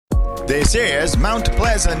This is Mount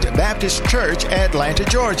Pleasant Baptist Church, Atlanta,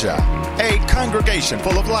 Georgia, a congregation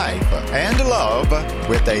full of life and love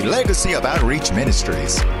with a legacy of outreach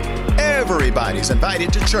ministries. Everybody's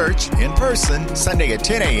invited to church in person Sunday at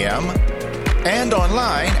 10 a.m. and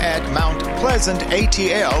online at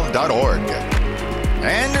mountpleasantatl.org.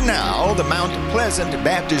 And now, the Mount Pleasant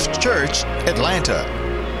Baptist Church, Atlanta.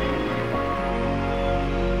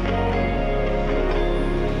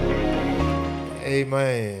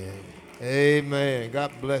 Amen. Amen.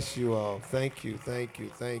 God bless you all. Thank you, thank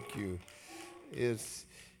you, thank you. It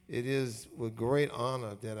is with great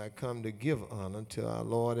honor that I come to give honor to our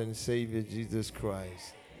Lord and Savior Jesus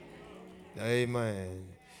Christ. Amen.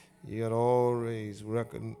 You got to always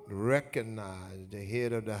recognize the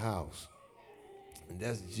head of the house, and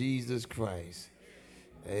that's Jesus Christ.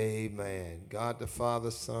 Amen. God the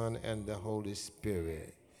Father, Son, and the Holy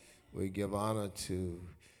Spirit. We give honor to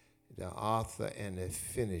the author and the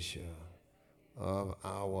finisher of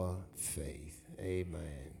our faith.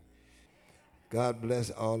 Amen. God bless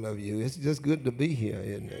all of you. It's just good to be here,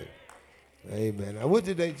 isn't it? Amen. I would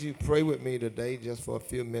today you pray with me today just for a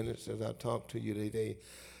few minutes as I talk to you today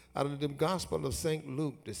out of the Gospel of St.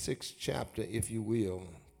 Luke, the 6th chapter, if you will.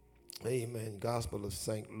 Amen. Gospel of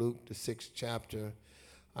St. Luke, the 6th chapter.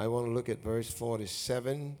 I want to look at verse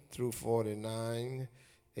 47 through 49,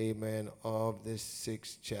 amen, of this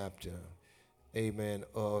 6th chapter, amen,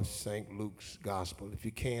 of St. Luke's Gospel. If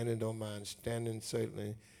you can and don't mind standing,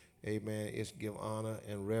 certainly, amen, it's give honor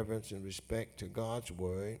and reverence and respect to God's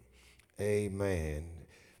word. Amen.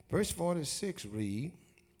 Verse 46 read,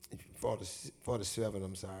 47,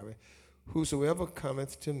 I'm sorry. Whosoever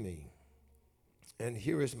cometh to me and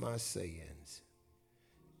heareth my sayings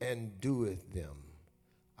and doeth them,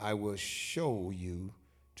 I will show you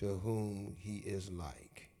to whom he is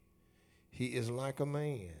like. He is like a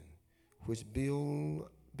man which built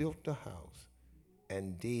a house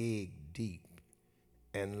and digged deep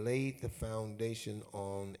and laid the foundation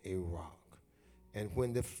on a rock. And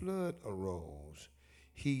when the flood arose,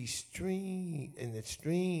 the stream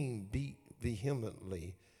beat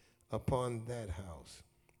vehemently upon that house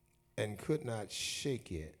and could not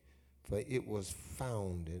shake it, for it was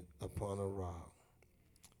founded upon a rock.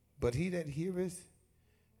 But he that heareth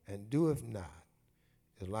and doeth not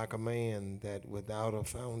is like a man that without a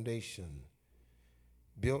foundation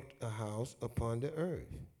built a house upon the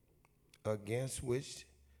earth, against which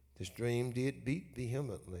the stream did beat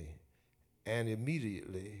vehemently, and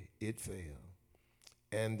immediately it fell.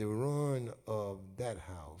 And the ruin of that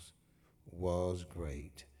house was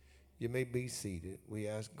great. You may be seated. We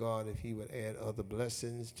ask God if he would add other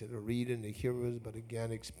blessings to the reading, the hearers, but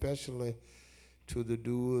again, especially to the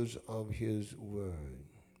doers of his word.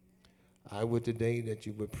 I would today that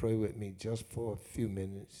you would pray with me just for a few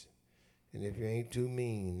minutes. And if you ain't too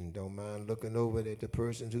mean, don't mind looking over at the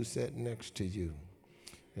person who sat next to you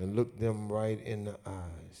and look them right in the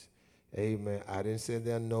eyes. Amen. I didn't say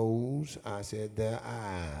their nose. I said their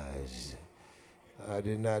eyes. I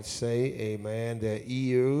did not say, amen, their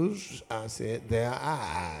ears. I said their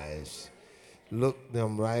eyes. Look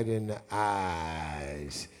them right in the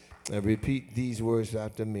eyes. And repeat these words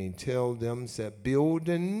after me. Tell them, say,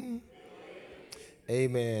 building,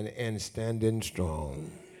 amen, and standing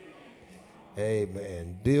strong.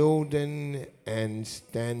 Amen. Building and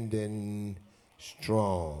standing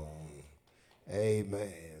strong.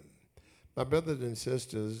 Amen. My brothers and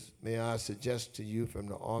sisters, may I suggest to you from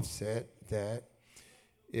the offset that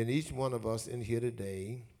in each one of us in here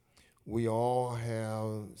today, we all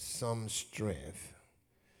have some strength,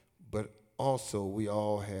 but also we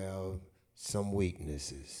all have some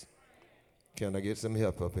weaknesses. Can I get some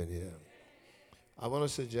help up in here? I want to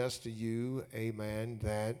suggest to you, amen,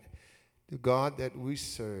 that the God that we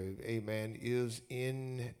serve, amen, is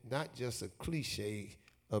in not just a cliche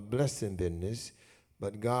of blessing business,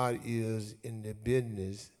 but God is in the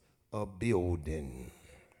business of building.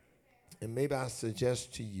 And maybe I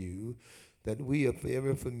suggest to you that we are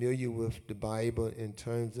very familiar with the Bible in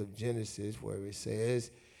terms of Genesis, where it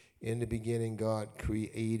says, in the beginning God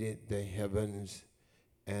created the heavens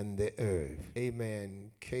and the earth.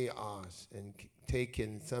 Amen. Chaos and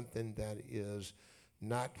taking something that is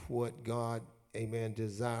not what God, amen,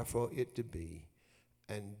 desired for it to be,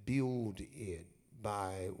 and build it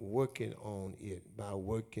by working on it, by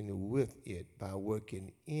working with it, by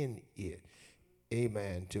working in it,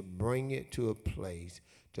 amen, to bring it to a place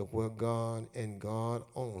to where God and God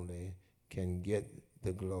only can get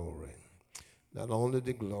the glory. Not only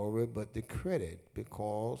the glory, but the credit,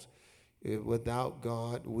 because without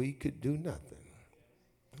God we could do nothing.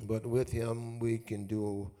 But with him we can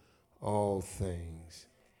do all things.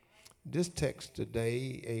 This text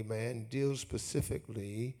today, amen, deals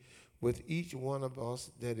specifically with each one of us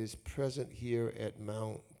that is present here at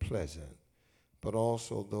Mount Pleasant, but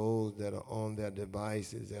also those that are on their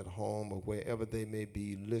devices at home or wherever they may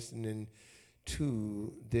be listening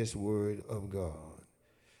to this word of God.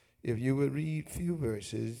 If you would read a few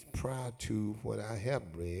verses prior to what I have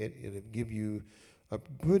read, it'll give you a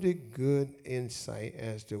pretty good insight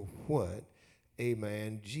as to what,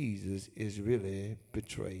 amen, Jesus is really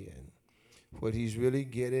portraying. What he's really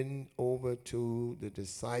getting over to the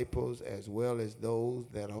disciples as well as those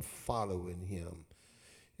that are following him.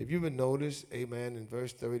 If you would notice, amen, in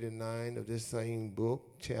verse 39 of this same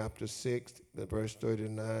book, chapter 6, the verse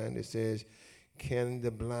 39, it says, "Can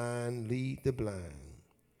the blind lead the blind?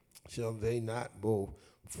 Shall they not both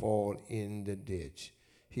fall in the ditch?"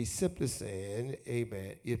 He's simply saying,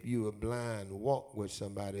 amen, if you are blind, walk with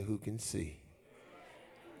somebody who can see.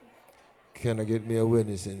 Can I get me a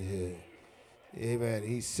witness in here? Amen.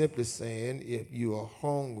 He's simply saying, if you are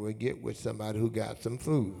hungry, get with somebody who got some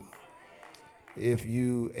food. If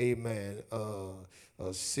you, amen,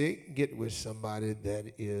 are sick, get with somebody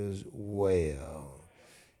that is well.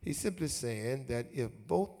 He's simply saying that if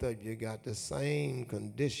both of you got the same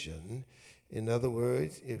condition, in other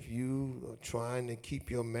words, if you are trying to keep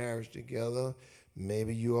your marriage together,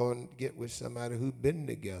 maybe you ought to get with somebody who's been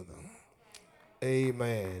together.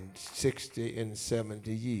 Amen. 60 and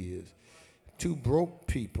 70 years. Two broke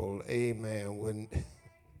people, amen, when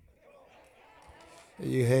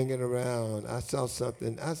you're hanging around. I saw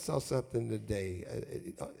something today.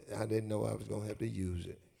 I didn't know I was going to have to use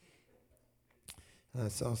it. I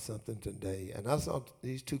saw something today, and I saw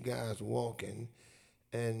these two guys walking,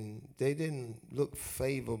 and they didn't look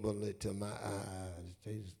favorably to my eyes.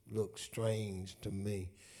 They just looked strange to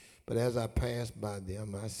me. But as I passed by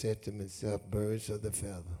them, I said to myself, birds of the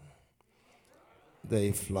feather,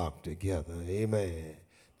 they flock together. Amen.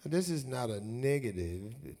 Now, this is not a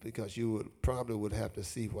negative, because you probably would have to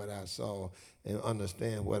see what I saw and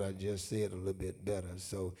understand what I just said a little bit better.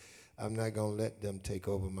 So I'm not going to let them take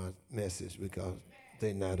over my message because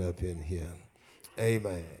they're not up in here.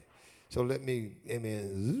 Amen. So let me,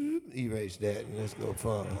 amen, erase that and let's go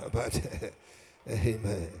far about that.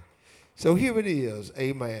 Amen. So here it is,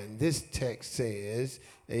 amen. This text says,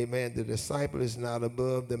 amen, the disciple is not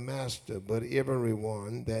above the master, but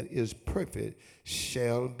everyone that is perfect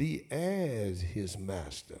shall be as his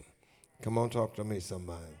master. Come on, talk to me,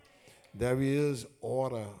 somebody. There is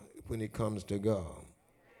order when it comes to God.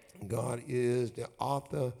 God is the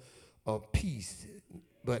author of peace,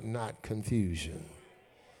 but not confusion.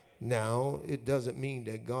 Now, it doesn't mean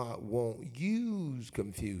that God won't use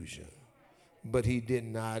confusion, but he did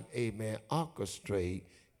not, amen, orchestrate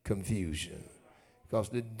confusion. Because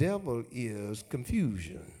the devil is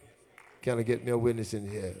confusion. Can I get me a witness in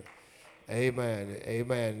here? Amen.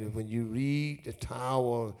 Amen. When you read the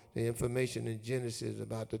tower, the information in Genesis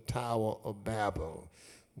about the Tower of Babel,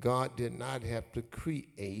 God did not have to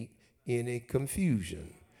create any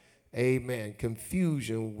confusion. Amen.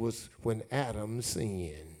 Confusion was when Adam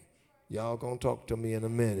sinned. Y'all gonna talk to me in a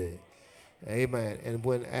minute. Amen. And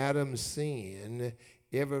when Adam sinned,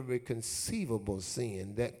 every conceivable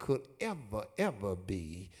sin that could ever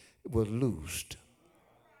be was loosed.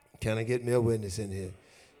 Can I get me a witness in here?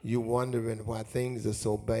 You're wondering why things are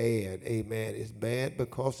so bad. Amen. It's bad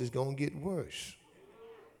because it's going to get worse.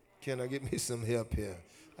 Can I get me some help here?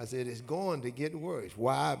 I said it's going to get worse.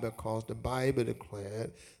 Why? Because the Bible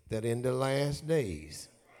declared that in the last days,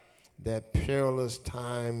 that perilous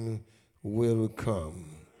time will come.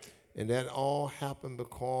 And that all happened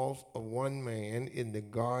because of one man in the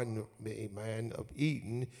Garden, amen, of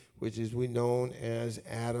Eden, which is we known as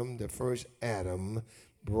Adam, the first Adam,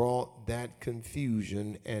 brought that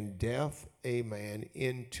confusion and death, amen,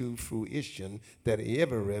 into fruition that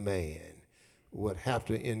every man would have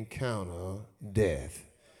to encounter death.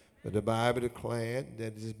 But the Bible declared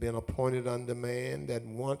that it has been appointed unto man that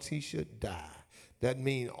once he should die. That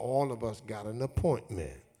means all of us got an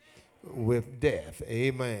appointment with death.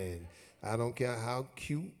 Amen. I don't care how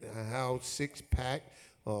cute, how six-pack,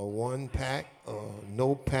 or one-pack, or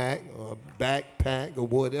no-pack, or backpack, or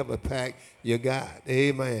whatever pack you got.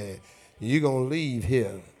 Amen. You're going to leave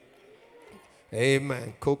here.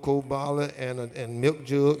 Amen. Cocoa bottle and milk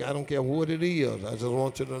jug. I don't care what it is. I just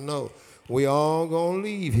want you to know. We all going to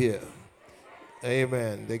leave here.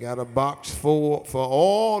 Amen. They got a box for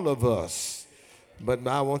all of us. But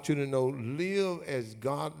I want you to know, live as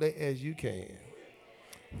godly as you can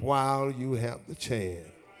while you have the chance.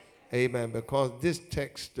 Amen. Because this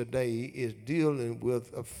text today is dealing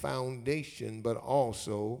with a foundation, but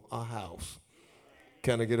also a house.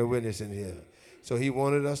 Can I get a witness in here? So he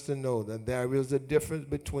wanted us to know that there is a difference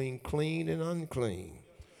between clean and unclean,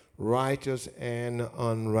 righteous and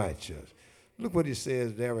unrighteous. Look what he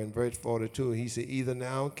says there in verse 42. He said, either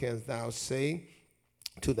now canst thou say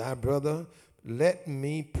to thy brother, let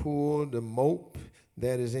me pull the mote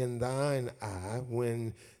that is in thine eye,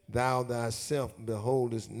 when thou thyself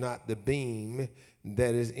beholdest not the beam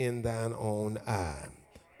that is in thine own eye.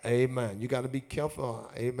 Amen. You got to be careful,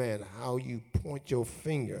 amen, how you point your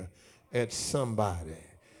finger at somebody.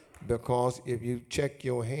 Because if you check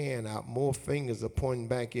your hand out, more fingers are pointing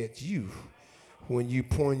back at you when you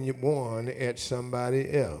point one at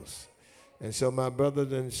somebody else. And so, my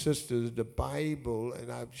brothers and sisters, the Bible,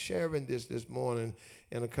 and I'm sharing this morning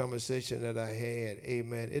in a conversation that I had,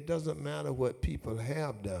 amen, it doesn't matter what people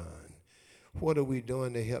have done. What are we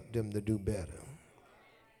doing to help them to do better?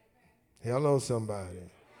 Hello, somebody.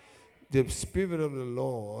 The Spirit of the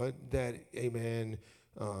Lord that, amen,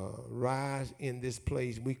 rise in this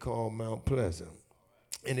place we call Mount Pleasant.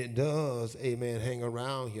 And it does, amen, hang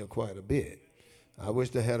around here quite a bit. I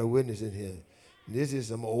wish I had a witness in here. This is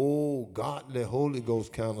some old, godly, Holy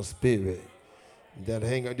Ghost kind of spirit that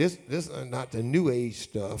hang around. This is not the New Age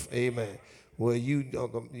stuff, amen, where you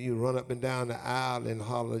run up and down the aisle and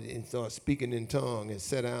holler and start speaking in tongues and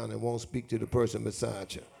sit down and won't speak to the person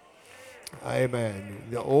beside you. Amen.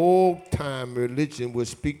 The old-time religion would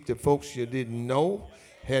speak to folks you didn't know,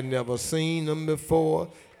 had never seen them before,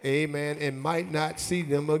 amen, and might not see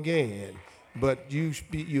them again. But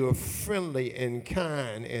you're friendly and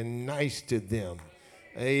kind and nice to them.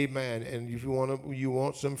 Amen. And if you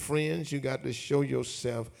want some friends, you got to show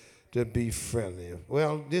yourself to be friendly.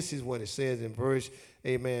 Well, this is what it says in verse,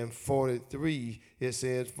 amen, 43. It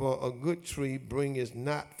says, for a good tree bringeth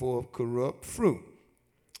not forth corrupt fruit,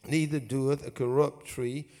 neither doeth a corrupt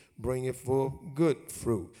tree bringeth forth good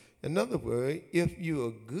fruit. In other words, if you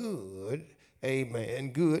are good,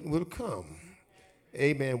 amen, good will come.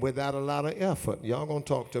 Amen, without a lot of effort. Y'all gonna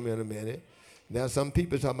talk to me in a minute. Now some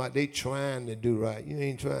people talking about they trying to do right. You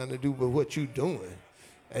ain't trying to do but what you doing.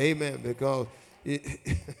 Amen, because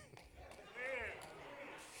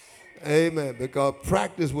amen, because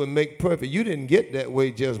practice will make perfect. You didn't get that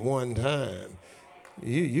way just one time.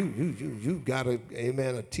 You got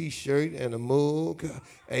a t-shirt and a mug,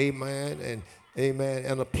 amen,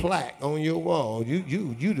 and a plaque on your wall.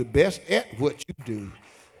 You the best at what you do.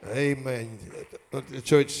 Amen. Let the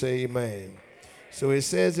church say amen. So it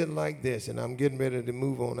says it like this, and I'm getting ready to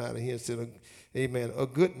move on out of here. So, amen. A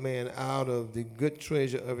good man out of the good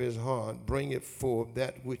treasure of his heart bringeth forth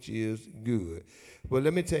that which is good. Well,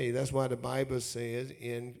 let me tell you, that's why the Bible says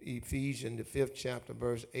in Ephesians, the 5th chapter,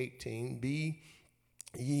 verse 18, be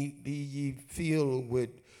ye filled with,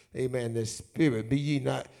 amen, the Spirit. Be ye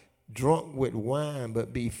not drunk with wine,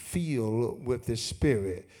 but be filled with the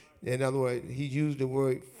Spirit. In other words, he used the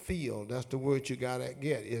word filled. That's the word you got to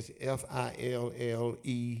get. It's F-I-L-L-E-D,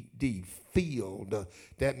 filled.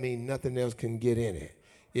 That means nothing else can get in it.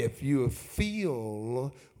 If you're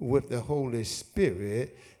filled with the Holy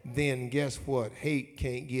Spirit, then guess what? Hate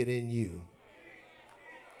can't get in you.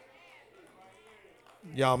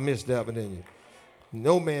 Y'all missed that one, didn't you?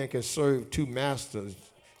 No man can serve two masters.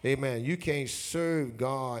 Amen. You can't serve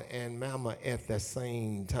God and mammon at the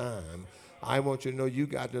same time. I want you to know you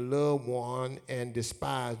got to love one and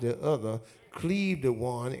despise the other, cleave the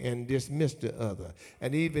one and dismiss the other.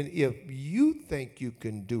 And even if you think you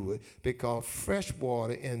can do it, because fresh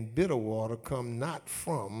water and bitter water come not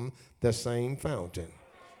from the same fountain.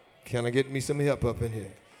 Can I get me some help up in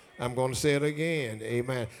here? I'm going to say it again.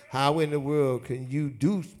 Amen. How in the world can you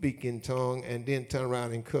do speak in tongue and then turn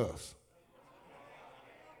around and cuss?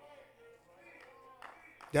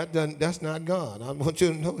 That's not God. I want you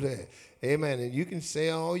to know that. Amen. And you can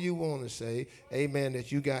say all you want to say. Amen.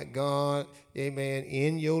 That you got God, amen,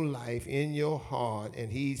 in your life, in your heart,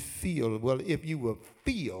 and he's filled. Well, if you were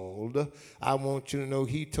filled, I want you to know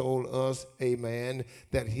he told us, amen,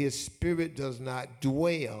 that his spirit does not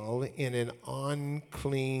dwell in an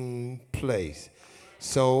unclean place.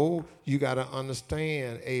 So you got to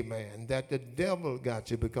understand, amen, that the devil got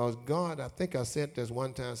you because God, I think I said this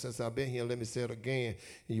one time since I've been here. Let me say it again.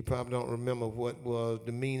 You probably don't remember what was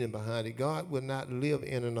the meaning behind it. God will not live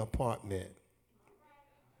in an apartment,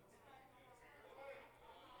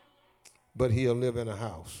 but he'll live in a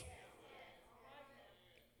house.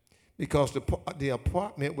 Because the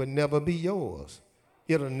apartment will never be yours.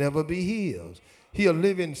 It'll never be his. He'll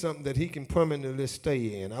live in something that he can permanently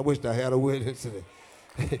stay in. I wish I had a witness today.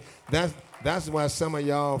 That's why some of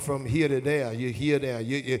y'all from here to there, you're here there.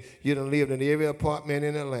 You done lived in every apartment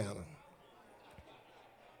in Atlanta.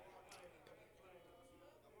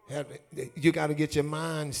 You got to get your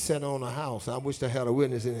mind set on a house. I wish I had a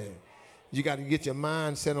witness in there. You got to get your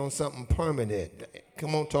mind set on something permanent.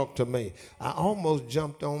 Come on, talk to me. I almost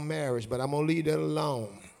jumped on marriage, but I'm going to leave that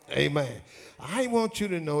alone. Amen. I want you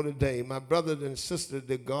to know today, my brothers and sisters,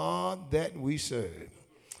 the God that we serve,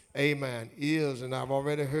 amen, is, and I've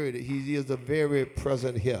already heard it, he is a very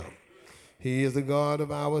present help. He is the God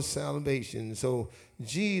of our salvation. So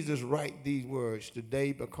Jesus write these words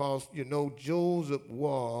today because, you know, Joseph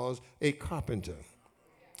was a carpenter.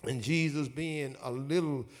 And Jesus being a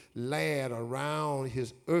little lad around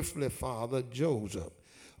his earthly father, Joseph.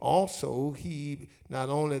 Also, he, not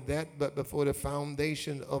only that, but before the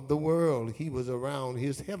foundation of the world, he was around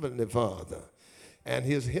his heavenly father. And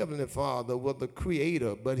his heavenly father was the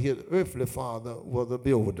creator, but his earthly father was the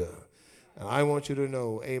builder. And I want you to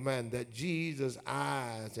know, amen, that Jesus'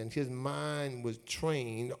 eyes and his mind was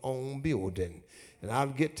trained on building. And I'll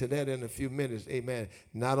get to that in a few minutes, amen.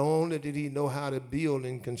 Not only did he know how to build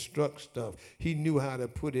and construct stuff, he knew how to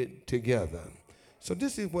put it together. So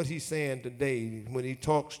this is what he's saying today when he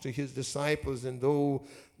talks to his disciples and those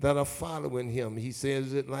that are following him. He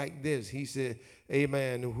says it like this. He said,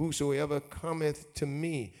 amen, whosoever cometh to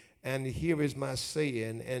me and heareth my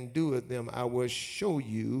saying and doeth them, I will show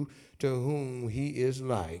you to whom he is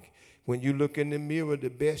like. When you look in the mirror, the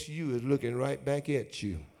best you is looking right back at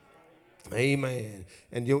you. Amen.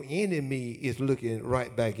 And your enemy is looking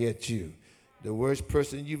right back at you. The worst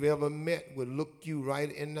person you've ever met will look you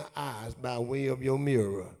right in the eyes by way of your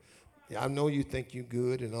mirror. I know you think you're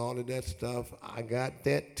good and all of that stuff. I got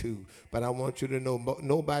that too. But I want you to know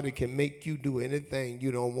nobody can make you do anything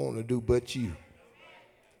you don't want to do but you.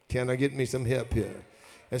 Can I get me some help here?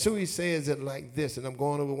 And so he says it like this, and I'm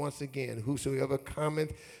going over once again. Whosoever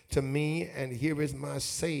cometh to me and heareth my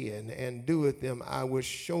saying and doeth them, I will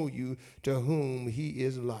show you to whom he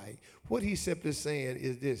is like. What he's simply saying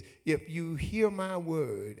is this: if you hear my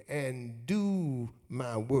word and do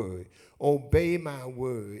my word, obey my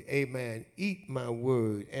word, amen, eat my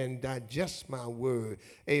word and digest my word,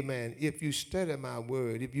 amen, if you study my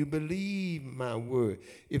word, if you believe my word,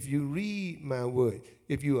 if you read my word,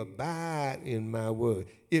 if you abide in my word,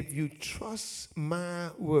 if you trust my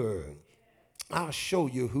word, I'll show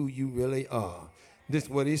you who you really are. This is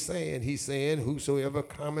what he's saying. He's saying, whosoever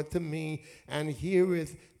cometh to me and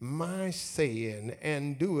heareth my saying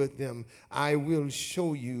and doeth them, I will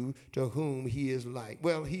show you to whom he is like.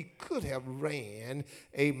 Well, he could have ran,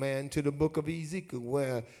 amen, to the book of Ezekiel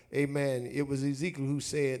where, amen, it was Ezekiel who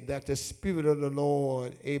said that the Spirit of the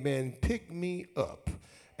Lord, amen, picked me up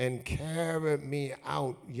and carried me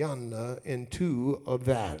out yonder into a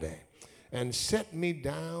valley and set me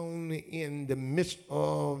down in the midst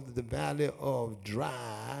of the valley of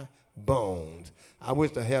dry bones. I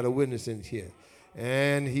wish I had a witness in here.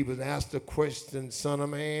 And he was asked the question, Son of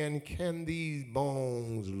man, can these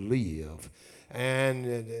bones live? And,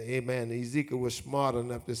 amen, Ezekiel was smart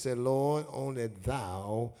enough to say, Lord, only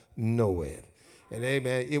thou knowest. And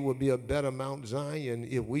amen, it would be a better Mount Zion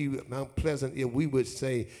Mount Pleasant, if we would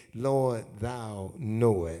say, Lord, thou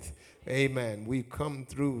knowest. Amen. We come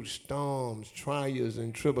through storms, trials,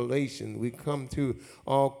 and tribulation. We come through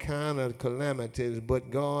all kind of calamities, but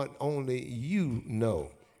God, only you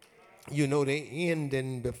know. You know the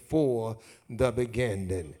ending before the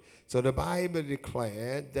beginning. So the Bible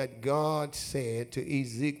declared that God said to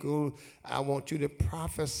Ezekiel, I want you to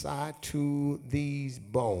prophesy to these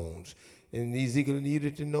bones. And Ezekiel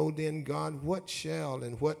needed to know then, God, what shall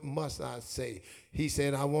and what must I say? He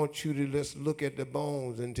said, I want you to just look at the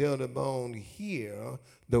bones and tell the bone, hear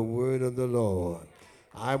the word of the Lord.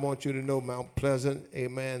 I want you to know Mount Pleasant,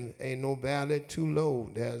 amen, ain't no valley too low.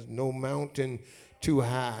 There's no mountain too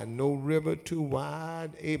high, no river too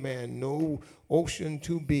wide, amen, no ocean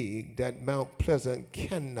too big that Mount Pleasant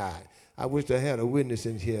cannot, I wish I had a witness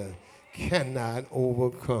in here, cannot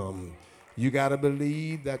overcome. You got to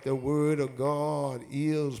believe that the word of God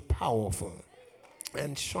is powerful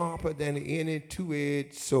and sharper than any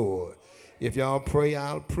two-edged sword. If y'all pray,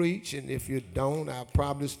 I'll preach, and if you don't, I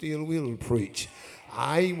probably still will preach.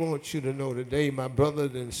 I want you to know today, my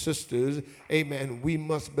brothers and sisters, amen, we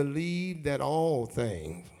must believe that all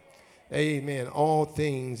things, amen, all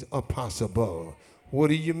things are possible. What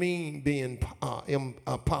do you mean being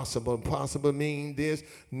impossible? Possible mean this: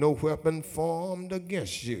 no weapon formed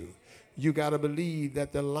against you. You got to believe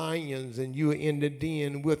that the lions and you're in the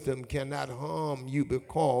den with them cannot harm you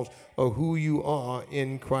because of who you are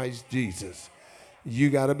in Christ Jesus.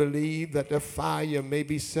 You got to believe that the fire may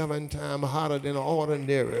be 7 times hotter than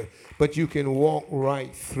ordinary, but you can walk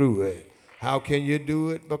right through it. How can you do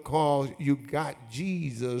it? Because you got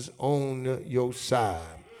Jesus on your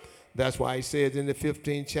side. That's why he says in the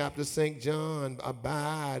 15th chapter, St. John,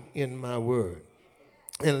 abide in my word,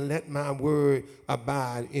 and let my word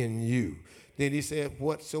abide in you. Then he said,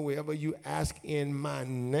 whatsoever you ask in my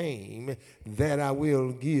name, that I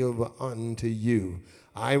will give unto you.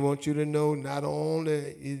 I want you to know not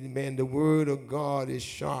only, man, the word of God is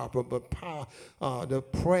sharper, but the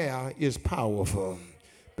prayer is powerful.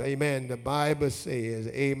 Amen. The Bible says,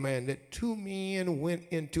 amen, that two men went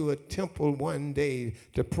into a temple one day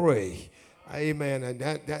to pray. Amen. And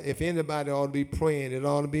that if anybody ought to be praying, it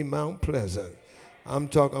ought to be Mount Pleasant. I'm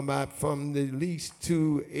talking about from the least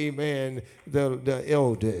to, amen, the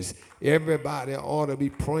elders. Everybody ought to be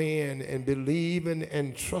praying and believing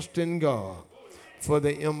and trusting God for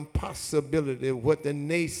the impossibility, what the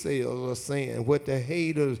naysayers are saying, what the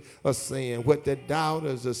haters are saying, what the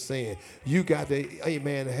doubters are saying. You got to,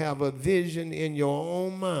 amen, have a vision in your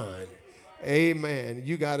own mind. Amen.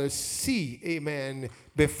 You got to see, amen,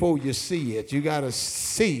 before you see it. You got to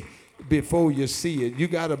see before you see it. You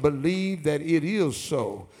got to believe that it is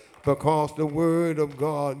so, because the word of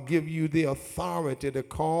God give you the authority to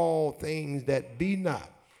call things that be not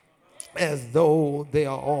as though they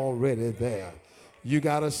are already there. You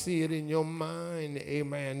got to see it in your mind,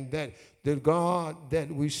 amen, that the God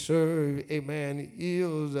that we serve, amen,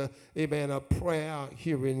 is, amen, a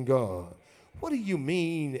prayer-hearing God. What do you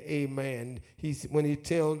mean, amen, when he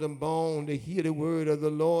tells them bone to hear the word of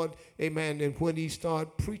the Lord, amen, and when he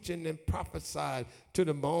started preaching and prophesied to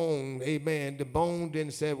the bone, amen, the bone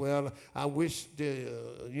didn't say, well, I wish the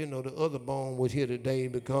other bone was here today,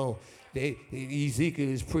 because Ezekiel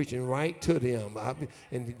is preaching right to them.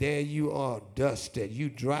 And there you are, dusted. You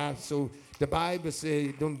dry. So the Bible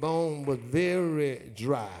says the bone was very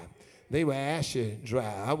dry. They were ashy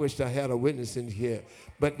dry. I wish I had a witness in here.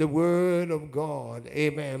 But the word of God,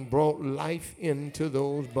 amen, brought life into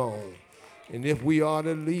those bones. And if we are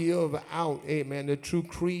to live out, amen, the true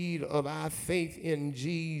creed of our faith in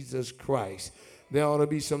Jesus Christ, there ought to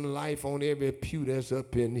be some life on every pew that's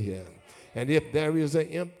up in here. And if there is an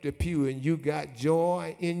empty pew and you got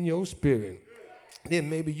joy in your spirit, then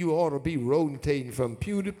maybe you ought to be rotating from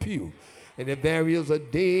pew to pew. And if there is a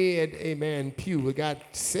dead, amen, pew, we got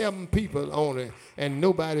 7 people on it, and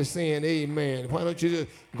nobody's saying amen, why don't you just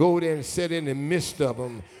go there and sit in the midst of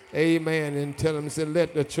them, amen, and tell them, say,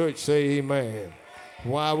 let the church say amen.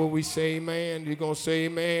 Why would we say amen? You're going to say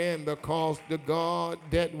amen because the God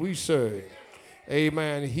that we serve,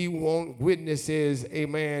 amen, he wants witnesses,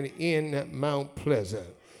 amen, in Mount Pleasant.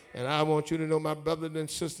 And I want you to know, my brothers and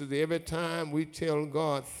sisters, every time we tell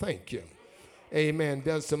God thank you, amen,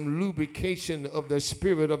 there's some lubrication of the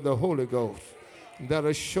Spirit of the Holy Ghost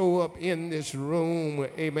that'll show up in this room,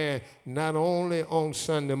 amen, not only on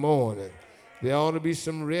Sunday morning. There ought to be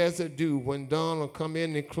some residue. When Don will come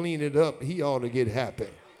in and clean it up, he ought to get happy.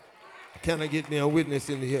 Can I get me a witness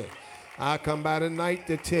in here? I come by tonight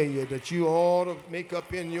to tell you that you ought to make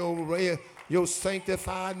up in your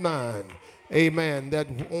sanctified mind, amen, that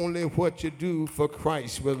only what you do for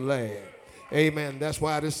Christ will last. Amen. That's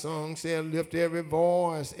why the song said, lift every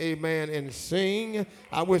voice, amen, and sing.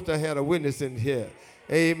 I wish I had a witness in here.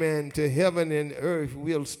 Amen. To heaven and earth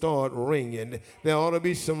will start ringing. There ought to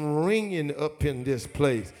be some ringing up in this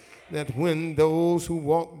place. That when those who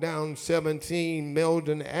walk down 17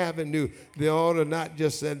 Meldon Avenue, they ought to not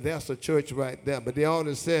just say, that's a church right there, but they ought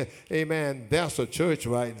to say, amen, that's a church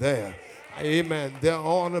right there. Amen. There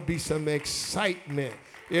ought to be some excitement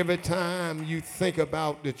every time you think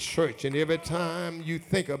about the church and every time you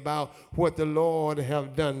think about what the Lord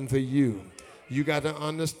have done for you. You got to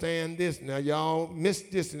understand this. Now, y'all missed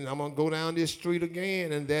this, and I'm going to go down this street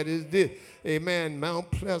again, and that is this. Amen. Mount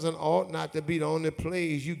Pleasant ought not to be the only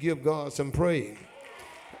place you give God some praise.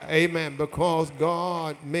 Amen. Because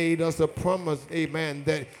God made us a promise, amen,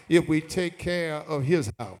 that if we take care of his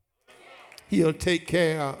house, he'll take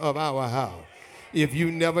care of our house. If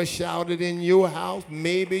you never shouted in your house,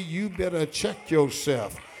 maybe you better check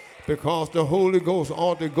yourself, because the Holy Ghost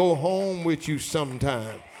ought to go home with you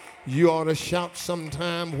sometime. You ought to shout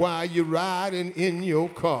sometime while you're riding in your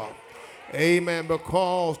car. Amen.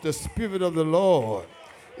 Because the Spirit of the Lord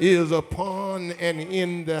is upon and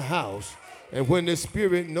in the house. And when the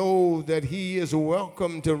Spirit knows that he is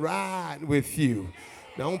welcome to ride with you,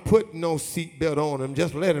 don't put no seatbelt on him.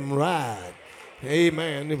 Just let him ride.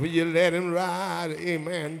 Amen. If you let him ride,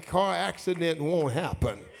 amen, car accident won't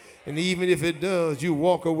happen. And even if it does, you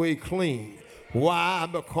walk away clean. Why?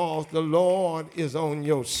 Because the Lord is on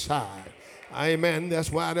your side. Amen. That's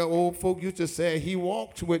why the old folk used to say, he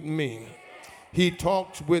walked with me. He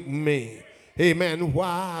talked with me. Amen.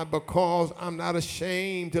 Why? Because I'm not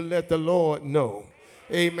ashamed to let the Lord know.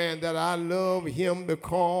 Amen. That I love him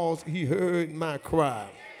because he heard my cry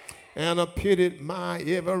and pitied my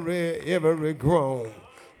every groan.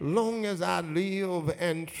 Long as I live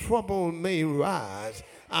and trouble may rise,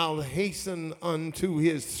 I'll hasten unto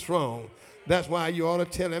his throne. That's why you ought to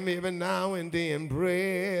tell him every now and then,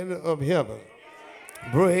 bread of heaven,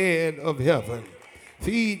 bread of heaven,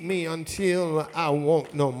 feed me until I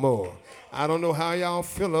want no more. I don't know how y'all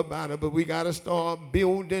feel about it, but we got to start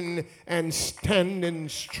building and standing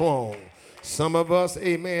strong. Some of us,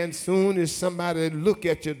 amen, soon as somebody look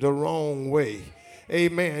at you the wrong way,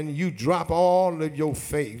 amen, you drop all of your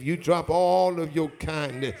faith. You drop all of your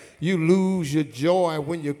kindness. You lose your joy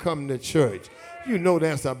when you come to church. You know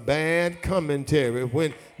that's a bad commentary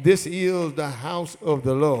when this is the house of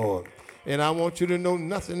the Lord. And I want you to know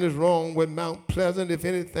nothing is wrong with Mount Pleasant. If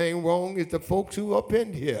anything wrong, it's the folks who up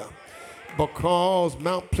in here. Because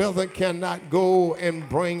Mount Pleasant cannot go and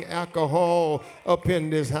bring alcohol up in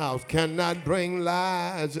this house, cannot bring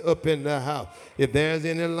lies up in the house. If there's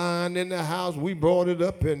any line in the house, we brought it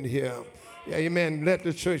up in here. Amen. Let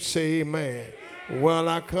the church say amen. Well,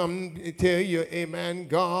 I come to tell you, amen,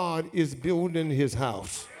 God is building his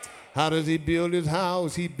house. How does he build his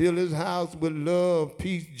house? He built his house with love,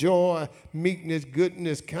 peace, joy, meekness,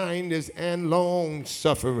 goodness, kindness, and long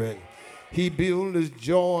suffering. He built his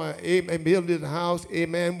joy, amen, built his house,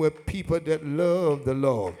 amen, with people that love the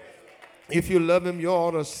Lord. If you love him, you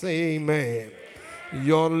ought to say amen.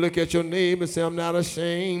 You ought to look at your neighbor and say, I'm not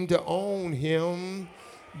ashamed to own him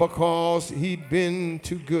because he been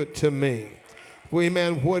too good to me. Well,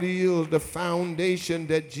 amen, what is the foundation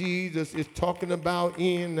that Jesus is talking about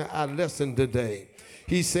in our lesson today?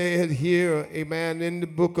 He said here, amen, in the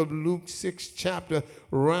book of Luke 6 chapter,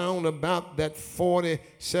 round about that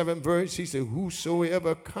 47th verse, he said,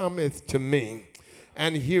 whosoever cometh to me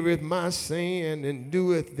and heareth my saying and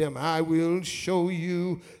doeth them, I will show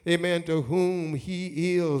you, amen, to whom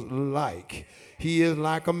he is like. He is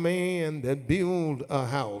like a man that build a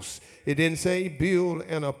house. It didn't say build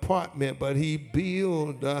an apartment, but he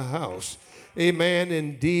build a house. Amen,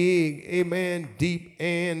 and dig, amen, deep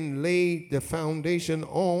and laid the foundation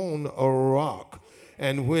on a rock.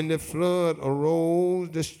 And when the flood arose,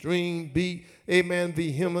 the stream beat, amen,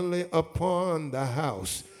 vehemently upon the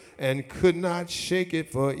house and could not shake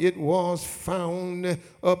it, for it was found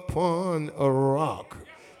upon a rock.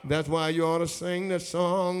 That's why you ought to sing the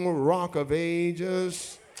song, Rock of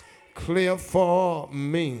Ages, clear for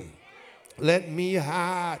me. Let me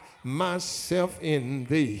hide myself in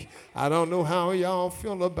thee. I don't know how y'all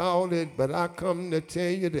feel about it, but I come to tell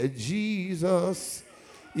you that Jesus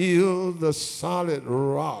is the solid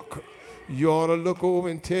rock. You ought to look over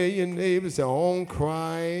and tell your neighbors, on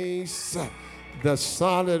Christ, the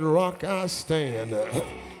solid rock I stand,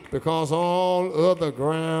 because all other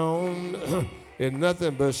ground is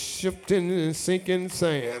nothing but shifting and sinking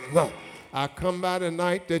sand. I come by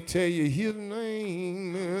tonight to tell you his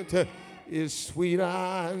name is sweet,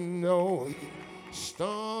 I know.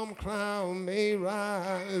 Storm cloud may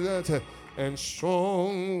rise and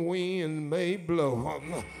strong wind may blow,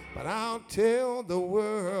 but I'll tell the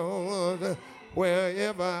world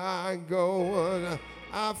wherever I go,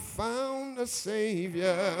 I found a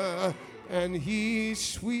Savior and he's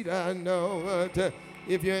sweet, I know.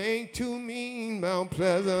 If you ain't too mean, Mount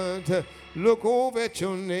Pleasant, look over at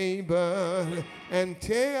your neighbor and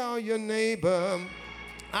tell your neighbor,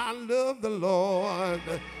 I love the Lord.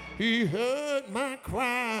 He heard my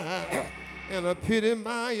cry and pitied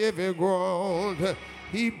my every groan.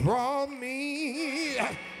 He brought me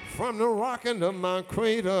from the rocking of my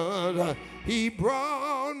cradle. He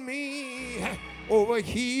brought me over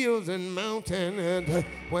hills and mountains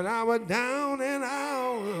when I was down and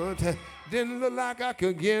out. Didn't look like I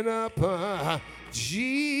could get up.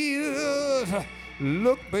 Jesus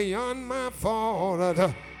looked beyond my fault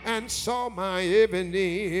and saw my every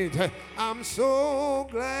need. I'm so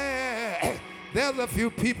glad there's a few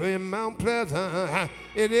people in Mount Pleasant,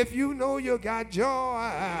 and if you know you got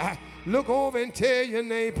joy, look over and tell your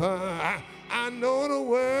neighbor, I know the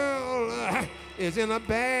world is in a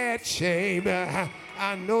bad shape.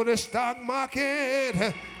 I know the stock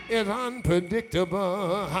market is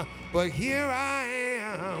unpredictable, but here I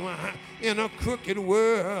am in a crooked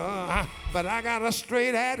world, but I got a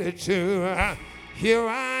straight attitude. Here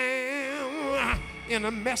I am in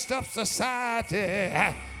a messed up society,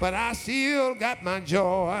 but I still got my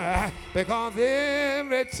joy, because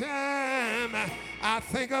every time I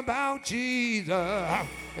think about Jesus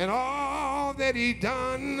and all that he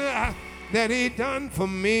done for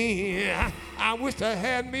me, I wish I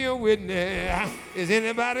had me a witness. Is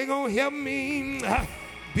anybody gonna help me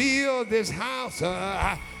build this house?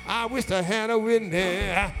 I wish I had a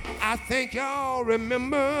witness. I think y'all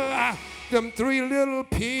remember them three little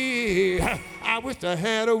pigs. I wish I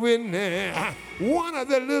had a witness. One of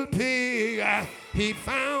the little pigs, he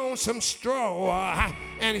found some straw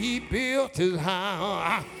and he built his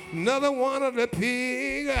house. Another one of the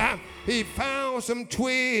pigs, he found some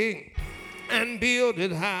twig and built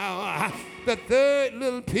his house. The third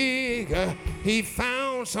little pig, he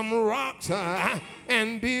found some rocks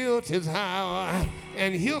and built his house.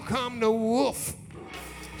 And here come the wolf.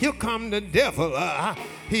 Here come the devil.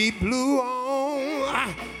 He blew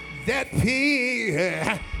on that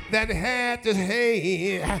pig that had the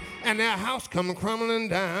hay, and their house come crumbling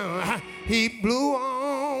down. He blew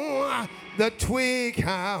on the twig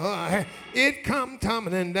house. It come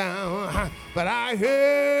tumbling down. But I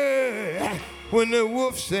heard when the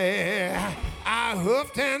wolf said, I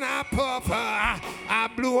huffed and I puffed, I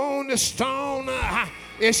blew on the stone,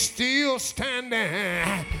 it's still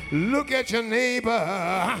standing. Look at your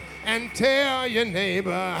neighbor and tell your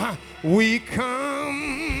neighbor, we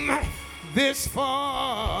come this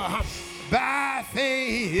far by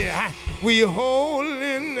faith. We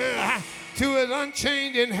holding to his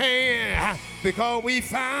unchanging hand, because we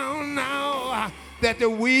found now that the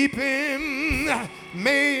weeping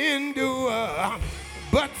may endure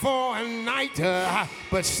but for a night.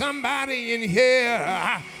 But somebody in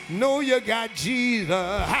here know you got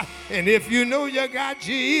Jesus. And if you know you got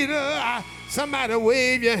Jesus, somebody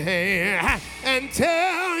wave your hand and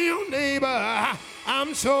tell your neighbor,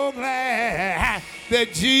 I'm so glad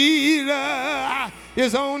that Jesus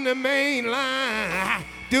is on the main line.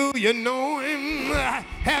 Do you know him?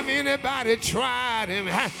 Have anybody tried him?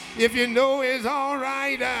 If you know he's all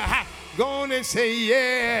right, go on and say,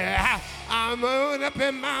 yeah, I'm up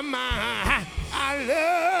in my mind. I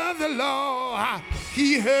love the Lord.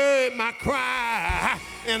 He heard my cry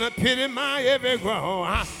and pity my every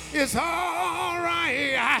groan. It's all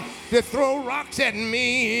right to throw rocks at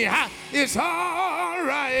me. It's all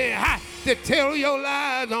right to tell your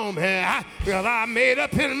lies on me, because I made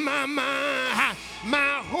up in my mind.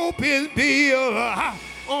 My hope is built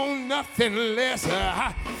on nothing less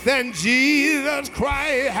than Jesus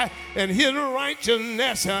Christ and his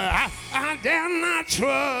righteousness. I dare not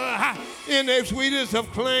trust in the sweetest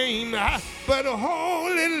of claim, but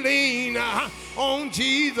wholly lean on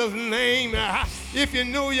Jesus' name. If you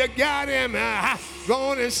know you got him,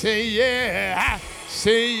 go on and say yeah.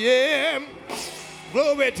 Say yeah.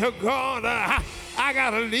 Glory to God. I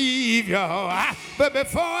gotta leave y'all. But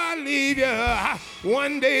before I leave you,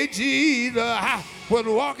 one day Jesus was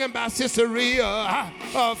walking by Caesarea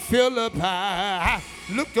of Philippi,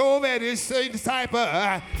 looked over at his disciple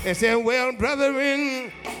and said, well,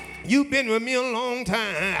 brethren, you've been with me a long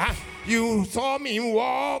time. You saw me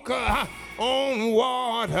walk on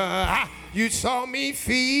water. You saw me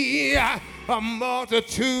feed a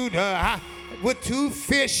multitude with 2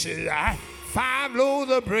 fishes, 5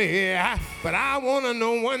 loaves of bread. But I want to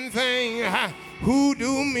know one thing. Who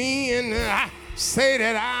do me say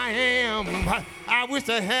that I am? I wish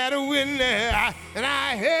I had a witness. And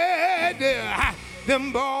I heard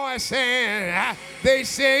them boys saying, they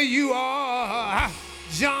say you are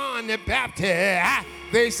John the Baptist.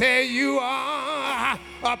 They say you are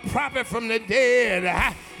a prophet from the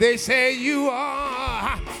dead. They say you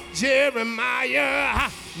are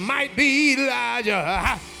Jeremiah, might be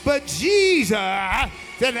Elijah. But Jesus said,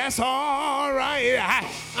 that's all right.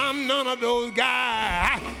 I'm none of those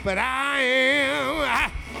guys, but I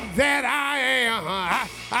am that I am.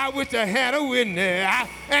 I wish I had a witness.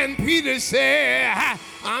 And Peter said,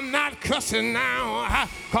 I'm not cussing now,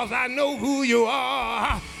 because I know who you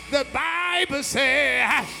are. The Bible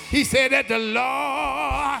said, he said that the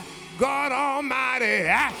Lord God Almighty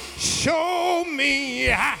show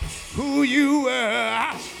me who you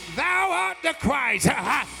were. Thou art the Christ,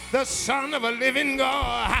 the Son of a living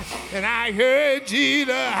God. And I heard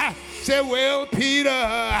Jesus say, well,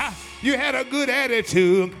 Peter, you had a good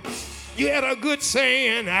attitude. You had a good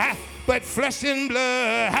saying, but flesh and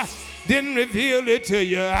blood didn't reveal it to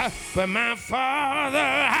you. But my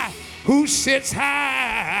Father who sits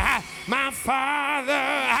high, my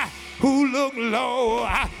Father who looked low.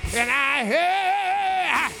 And I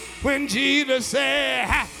heard when Jesus said,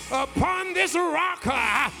 upon this rock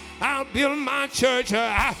I'll build my church.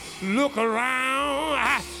 Look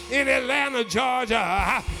around in Atlanta,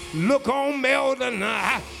 Georgia. Look on Meldon,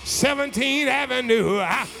 17th Avenue,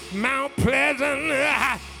 Mount Pleasant.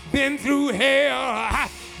 Been through hell,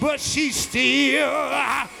 but she's still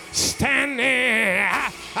standing.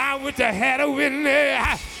 I wish I had a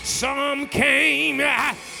witness. Some came,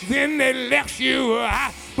 then they left you,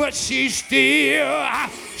 but she's still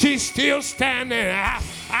standing.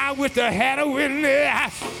 I wish I had a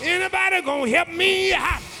witness. Anybody gonna help me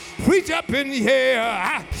preach up in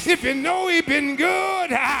here? If you know he been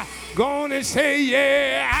good, go on and say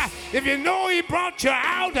yeah. If you know he brought you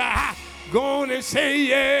out, go on and say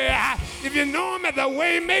yeah. If you know him as the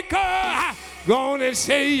way maker, go on and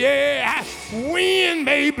say yeah. Wind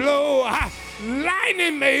may blow,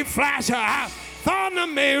 lightning may flash, thunder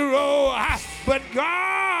may roll, but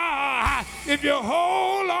God, if you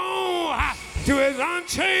hold on to his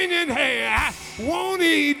unchanging hand, won't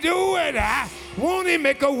he do it? Won't he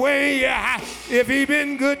make a way? If he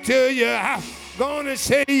been good to you, go on and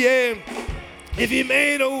say yeah. If he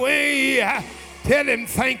made a way, tell him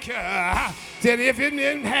thank you. That if it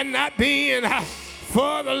had not been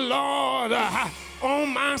for the Lord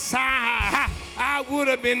on my side, I would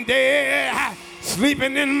have been dead,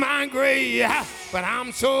 sleeping in my grave. But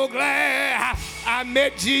I'm so glad I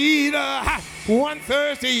met Jesus one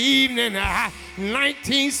Thursday evening,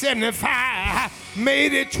 1975, May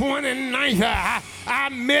the 29th. I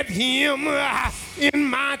met him in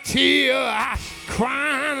my tears,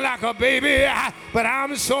 crying like a baby, but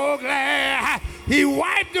I'm so glad he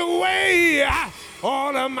wiped away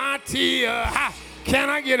all of my tears. Can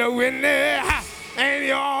I get a witness? Ain't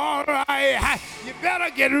you all right? You better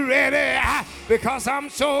get ready, because I'm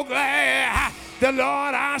so glad the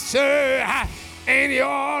Lord I serve. Ain't you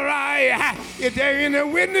all right? If there ain't a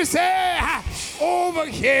witness over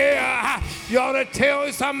here, you ought to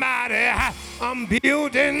tell somebody, I'm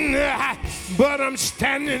building, but I'm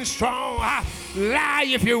standing strong. Lie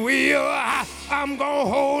if you will, I'm gonna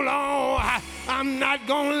hold on. I'm not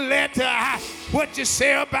gonna let what you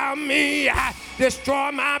say about me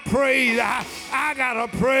destroy my praise. I gotta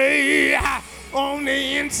pray on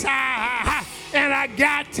the inside, and I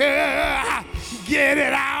got to get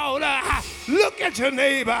it out. Look at your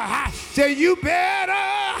neighbor, say you better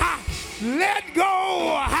let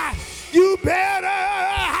go. You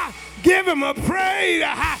better give him a praise.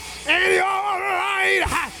 Ain't he all right?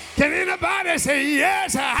 Can anybody say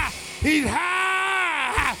yes? He's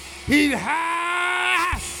high. He's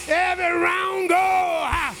high. Every round go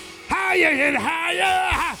higher and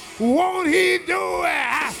higher. Won't he do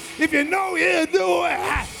it? If you know he'll do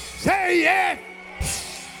it, say yes.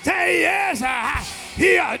 Say yes.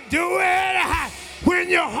 He'll do it when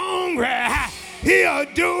you're hungry. He'll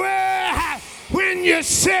do it when you're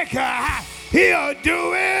sick. He'll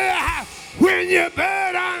do it when you're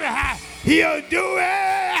burdened. He'll do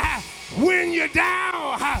it when you're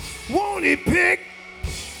down. Won't he pick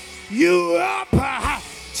you up,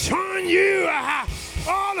 turn you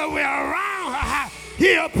all the way around?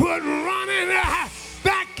 He'll put running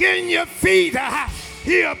back in your feet.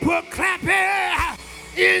 He'll put clapping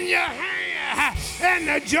in your hand, and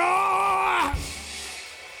the joy.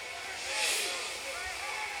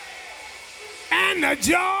 And the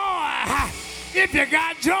joy, if you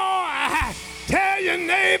got joy, tell your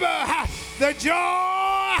neighbor, the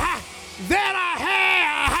joy that I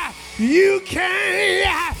have, you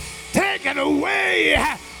can't take it away.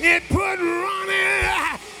 It put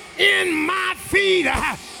running in my feet.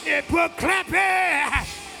 It put clapping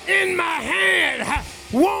in my hand.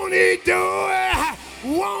 Won't he do it?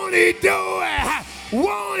 Won't he do it?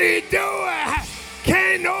 Won't he do it?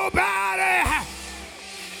 Can't nobody.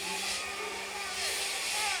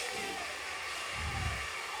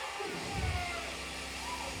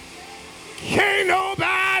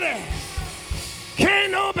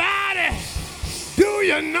 Can't nobody, do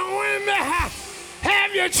you know him?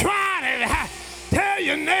 Have you tried it? Tell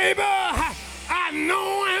your neighbor, I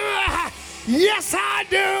know him. Yes, I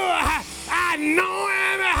do. I know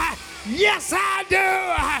him. Yes, I do.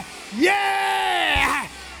 Yeah,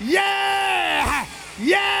 yeah,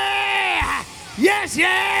 yeah, yes,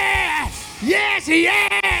 yeah, yes,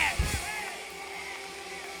 yeah.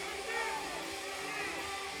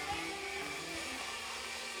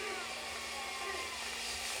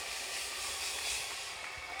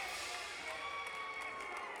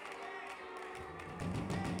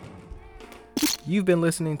 You've been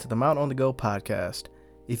listening to the Mount on the Go podcast.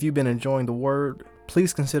 If you've been enjoying the word,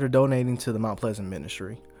 please consider donating to the Mount Pleasant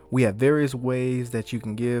ministry. We have various ways that you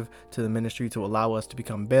can give to the ministry to allow us to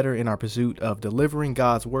become better in our pursuit of delivering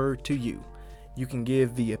God's word to you. You can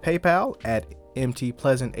give via PayPal at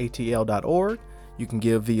mtpleasantatl.org. You can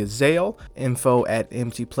give via Zelle,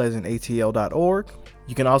 info@mtpleasantatl.org.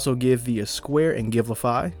 You can also give via Square and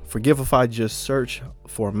Givelify. For Givelify, just search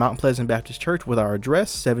for Mount Pleasant Baptist Church with our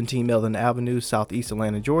address, 17 Melvin Avenue, Southeast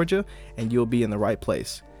Atlanta, Georgia, and you'll be in the right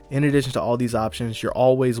place. In addition to all these options, you're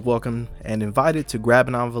always welcome and invited to grab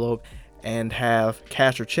an envelope and have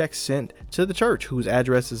cash or checks sent to the church, whose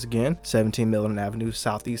address is again 17 Melvin Avenue,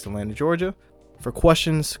 Southeast Atlanta, Georgia, For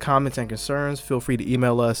questions, comments, and concerns, feel free to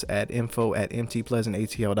email us at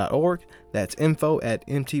info@mtpleasantatl.org. That's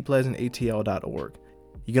info@mtpleasantatl.org.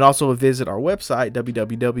 You can also visit our website,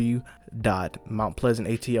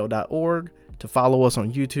 www.mountpleasantatl.org, to follow us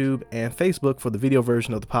on YouTube and Facebook for the video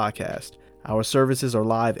version of the podcast. Our services are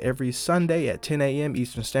live every Sunday at 10 a.m.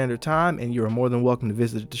 Eastern Standard Time, and you are more than welcome to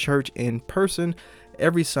visit the church in person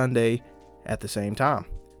every Sunday at the same time.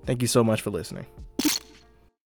 Thank you so much for listening.